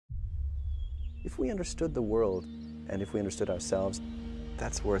If we understood the world, and if we understood ourselves,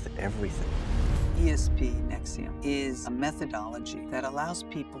 that's worth everything. ESP NXIVM is a methodology that allows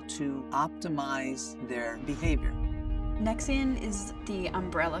people to optimize their behavior. NXIVM is the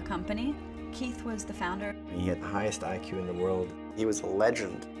umbrella company. Keith was the founder. He had the highest IQ in the world. He was a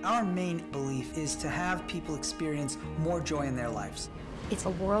legend. Our main belief is to have people experience more joy in their lives. It's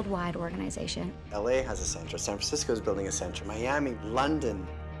a worldwide organization. LA has a center, San Francisco is building a center, Miami, London.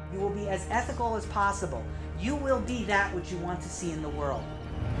 You will be as ethical as possible. You will be that which you want to see in the world.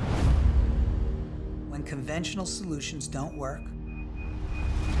 When conventional solutions don't work,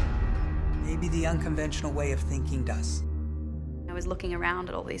 maybe the unconventional way of thinking does. I was looking around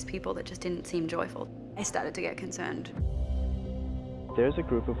at all these people that just didn't seem joyful. I started to get concerned. There's a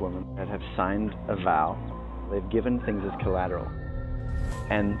group of women that have signed a vow. They've given things as collateral,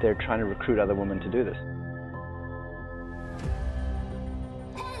 and they're trying to recruit other women to do this.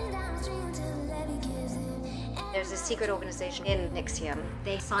 There's a secret organization in NXIVM.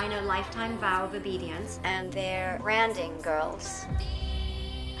 They sign a lifetime vow of obedience, and they're branding girls.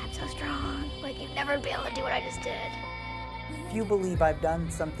 I'm so strong. Like, you'd never be able to do what I just did. If you believe I've done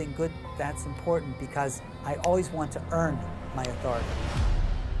something good, that's important because I always want to earn my authority.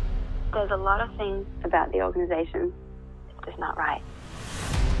 There's a lot of things about the organization that's just not right.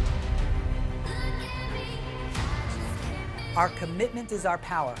 Our commitment is our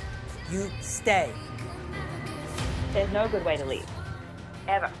power. You stay. There's no good way to leave,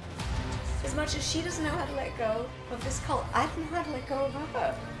 ever. As much as she doesn't know how to let go of this cult, I don't know how to let go of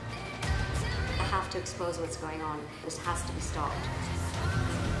her. I have to expose what's going on. This has to be stopped.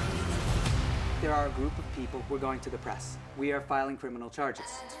 There are a group of people who are going to the press. We are filing criminal charges.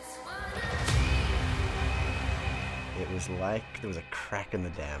 It was like there was a crack in the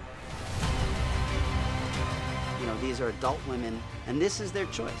dam. You know, these are adult women, and this is their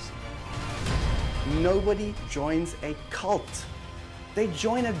choice. Nobody joins a cult. They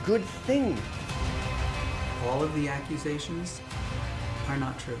join a good thing. All of the accusations are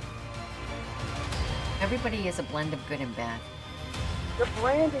not true. Everybody is a blend of good and bad. You're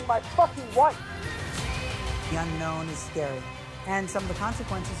branding my fucking wife. The unknown is scary, and some of the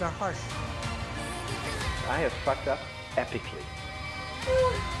consequences are harsh. I have fucked up epically.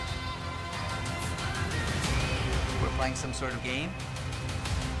 We're playing some sort of game.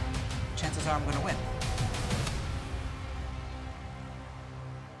 Chances are I'm going to win.